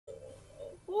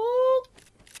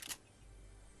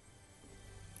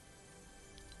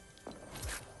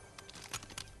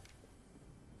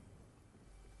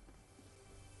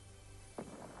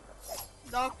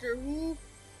Doctor Who,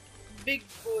 big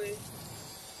boy,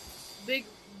 big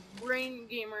brain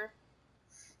gamer.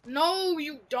 No,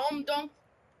 you dumb.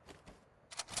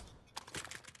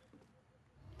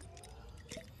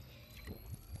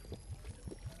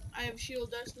 I have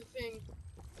shield, that's the thing.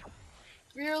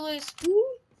 Fearless who?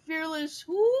 Fearless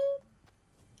who?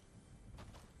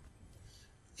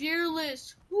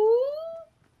 Fearless who?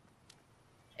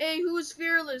 Hey, who's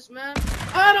fearless, man?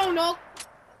 I don't know.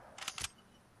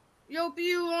 Yo, P,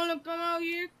 you wanna come out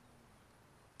here?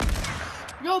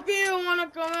 Yo, P, you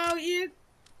wanna come out here?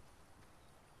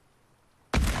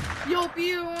 Yo, P,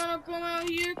 you wanna come out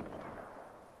here?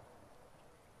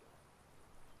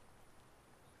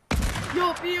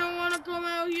 Yo, P, you wanna come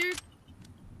out here?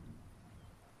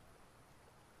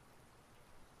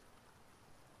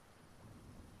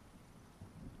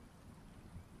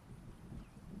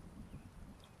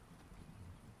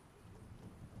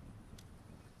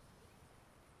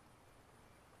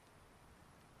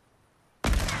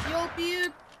 Yo, P.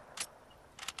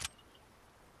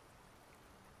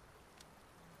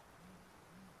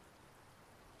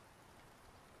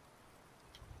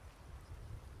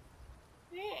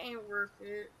 It ain't worth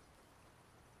it.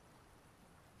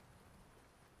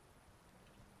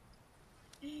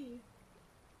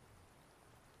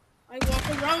 I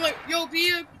walk around like, yo,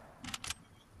 P.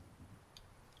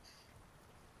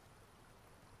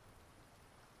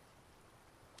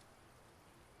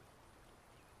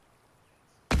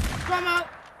 Come out.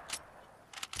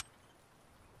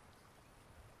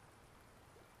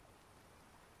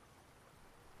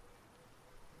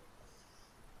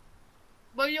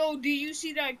 But yo, do you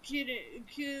see that kid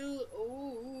kill?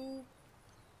 Oh,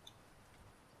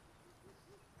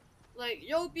 like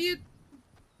yo, P.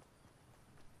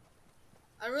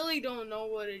 I really don't know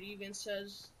what it even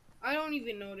says. I don't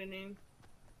even know the name.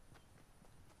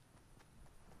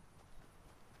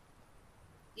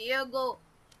 Diego,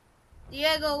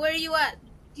 where you at?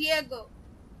 Diego,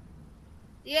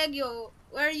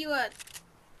 where you at?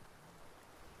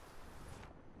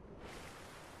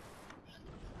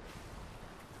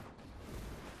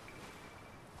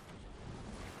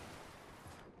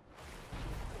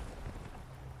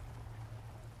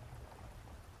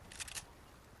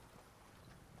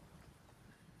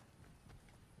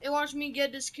 Hey, watch me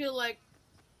get this kill. Like,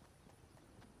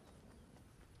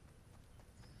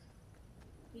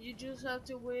 you just have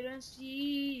to wait and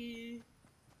see.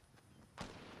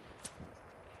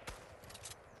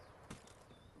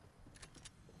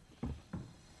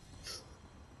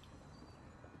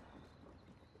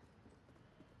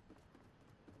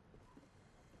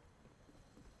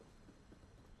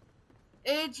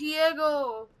 Hey,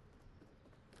 Diego.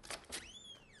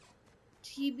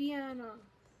 Tibiana.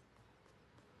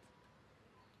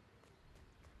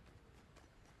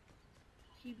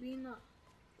 Tibina.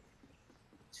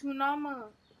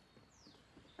 Tunama.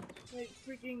 Like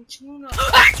freaking tuna.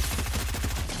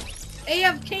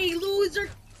 AFK loser.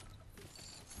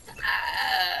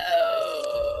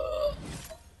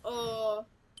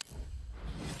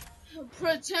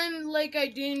 Pretend like I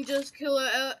didn't just kill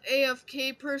a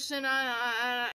AFK person